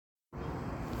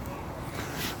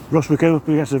Ross, we came up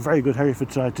against a very good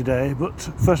Hereford side today, but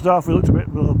first half we looked a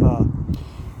bit below par.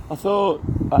 I thought,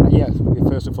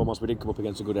 first and foremost, we did come up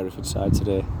against a good Hereford side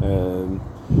today. And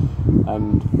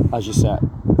as you said,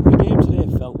 the game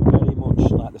today felt very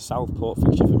much like the Southport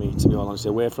fixture for me, to be honest.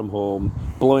 Away from home,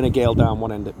 blowing a gale down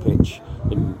one end of pitch.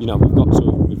 And,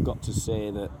 we've got to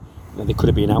say that they could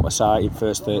have been out of sight in the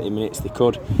first 30 minutes. They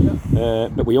could,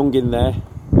 but we hung in there.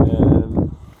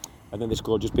 And then they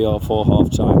scored just before half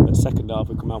time. But second half,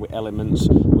 we come out with elements.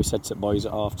 We said to the boys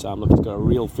at half time, look, it's got a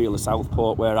real feel of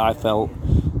Southport, where I felt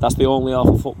that's the only half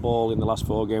of football in the last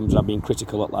 4 games I've been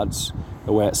critical at lads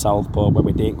away at Southport, where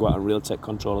we didn't go out and really take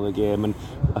control of the game. And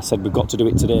I said, we've got to do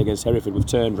it today against Hereford. We've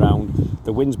turned round.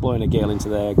 The wind's blowing a gale into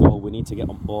their goal. We need to get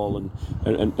on ball and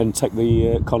take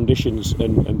the conditions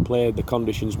and play the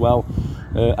conditions well.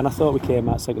 And I thought we came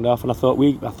out second half, and I thought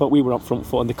we were on front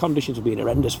foot, and the conditions were being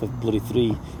horrendous for bloody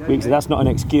 3 weeks. That's not an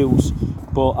excuse,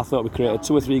 but I thought we created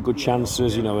 2 or 3 good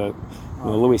chances.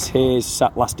 Lewis Hayes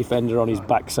sat last defender on his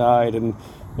backside, and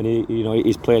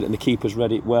he's played it, and the keeper's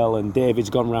read it well. And David's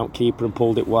gone round keeper and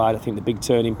pulled it wide. I think the big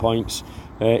turning points.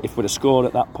 If we'd have scored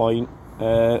at that point,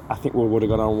 I think we would have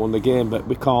gone on and won the game. But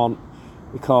we can't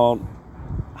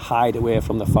hide away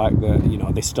from the fact that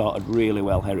they started really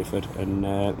well, Hereford, and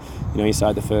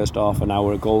inside the first half an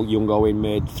hour, Young Owen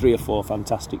made 3 or 4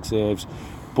 fantastic saves.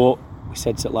 But we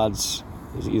said to lads,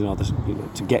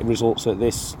 to get results at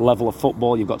this level of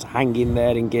football, you've got to hang in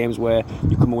there in games where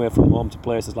you come away from home to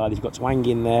places like this. You've got to hang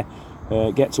in there,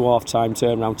 get to half time,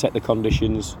 turn around, take the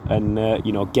conditions, and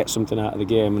get something out of the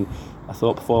game. And I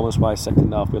thought performance-wise,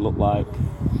 second half, we looked like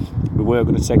we were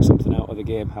going to take something out of the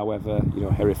game. However,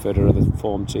 Hereford are the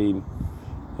form team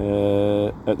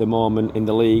at the moment in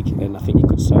the league, and I think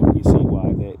you see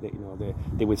why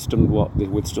they withstood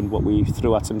what we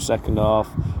threw at them second half,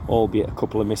 albeit a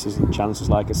couple of misses and chances,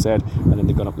 like I said, and then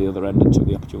they've gone up the other end and took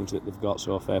the opportunity that they've got.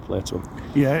 So fair play to them.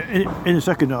 Yeah, in the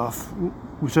second half,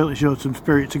 we certainly showed some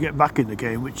spirit to get back in the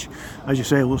game, which, as you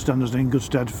say, will stand us in good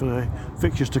stead for the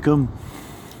fixtures to come.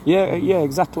 Yeah,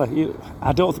 exactly.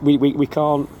 We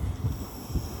can't.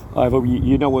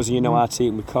 You know us, you know our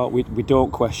team. We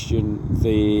don't question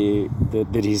the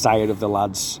desire of the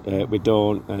lads. We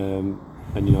don't.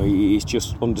 And it's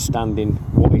just understanding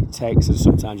what it takes, and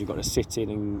sometimes you've got to sit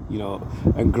in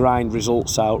and grind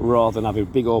results out rather than having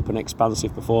big open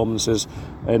expansive performances.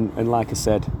 And like I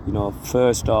said,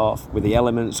 first half with the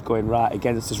elements going right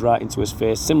against us, right into his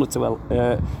face, similar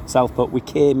to Southport. We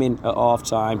came in at half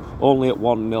time only at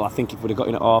 1-0. I think if we'd have got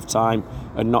in at half time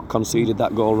and not conceded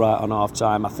that goal right on half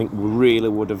time, I think we really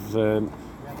would have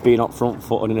been up front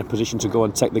foot and in a position to go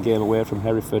and take the game away from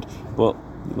Hereford. But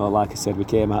like I said, we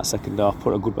came out second half,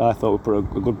 I thought we put a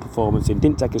good performance in,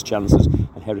 didn't take his chances,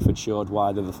 and Hereford showed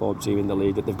why they're the form team in the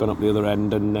league, that they've gone up the other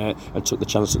end and took the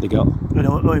chance that they got.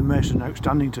 Owen Mason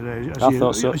outstanding today. I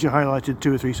thought so. As you highlighted,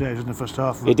 2 or 3 saves in the first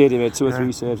half. He did. He made 2 or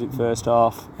 3 saves in the first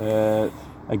half.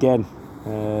 Again,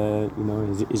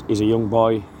 he's a young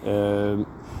boy.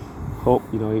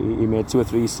 He made 2 or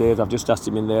 3 saves. I've just asked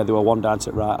him in there. There were one down to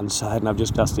the right hand side, and I've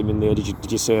just asked him in there,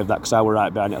 did you save that? Because I were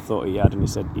right behind it. I thought he had, and he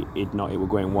said he'd not. It were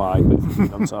going wide, but if it'd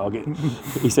been on target.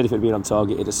 He said if it'd been on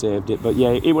target, he'd have saved it. But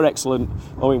yeah, he were excellent.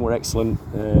 Owen were excellent.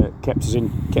 Kept us in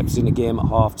the game at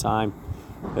half time.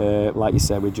 Like you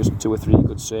said, with just 2 or 3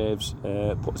 good saves,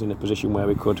 put us in a position where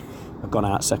we could have gone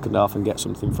out second half and get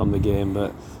something from the game.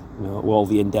 But all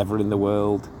the endeavour in the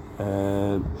world.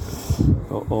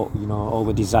 All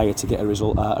the desire to get a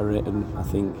result out of it, and I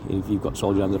think if you've got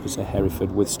soldier hands up and say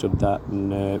Hereford withstood that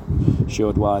and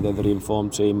showed why they're the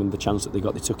informed team, and the chance that they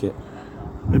got, they took it.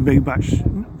 A big match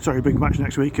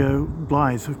next week.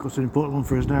 Blythe, of course, an important one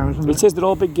for us now, isn't it? It is. They're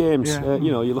all big games. Yeah.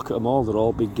 You look at them all; they're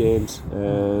all big games.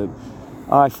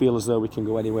 I feel as though we can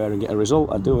go anywhere and get a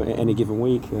result. I do it any given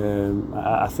week.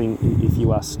 I think if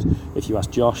you asked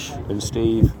Josh and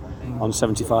Steve on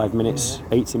 75 minutes,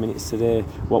 80 minutes today,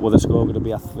 what were the score going to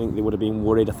be? I think they would have been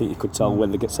worried. I think you could tell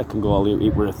when they get second goal,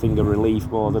 it were a thing of relief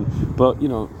more than. But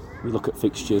you look at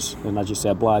fixtures, and as you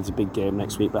said, Blythe's a big game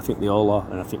next week. But I think they all are,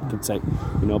 and I think we can take.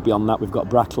 Beyond that, we've got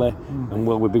Brackley, and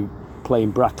we'll be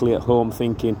playing Brackley at home,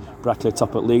 thinking Brackley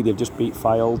top at league. They've just beat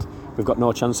Fylde. We've got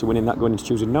no chance of winning that going into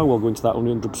Tuesday. No, we'll go into that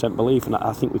 100% belief, and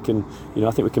I think we can.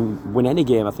 I think we can win any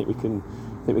game. I think we can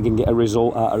get a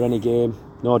result out of any game.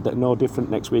 No different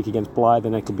next week against Blythe,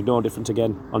 and it could be no different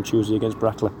again on Tuesday against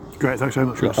Brackley. Great, thanks very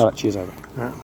much, Ross. All right, cheers, Ivan. Yeah.